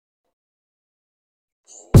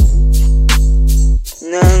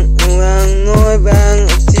nang ngoi bang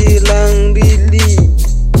chi lang ri li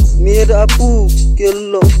mir apu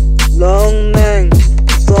kilo long nang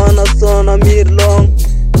sona mir long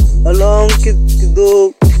along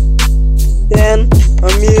kidok ten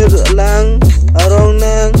amir lang arong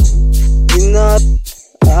nang inat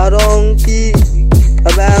arong ki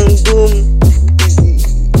abang dum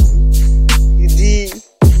idi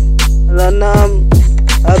ranam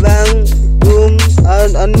abang dum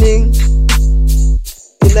aning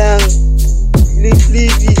ilang li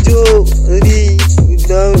video ri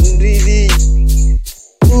dam ri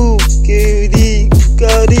u ke ri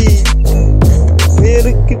kari mir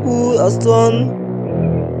kipu aston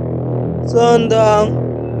sondang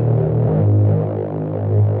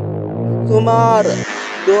kumar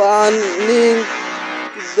doan ning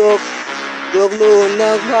dok lo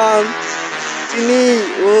nagham sini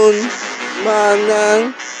un manang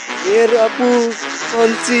mir apu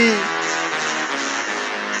konsi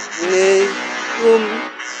ne tum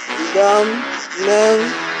dam nang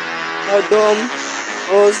adom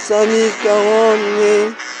o sami kahom ne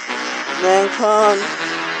nang khan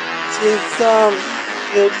sinsam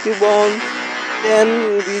yokibon ten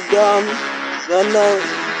ridam ranang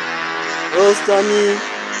o sami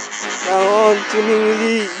kahom tuning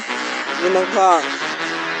li nang khan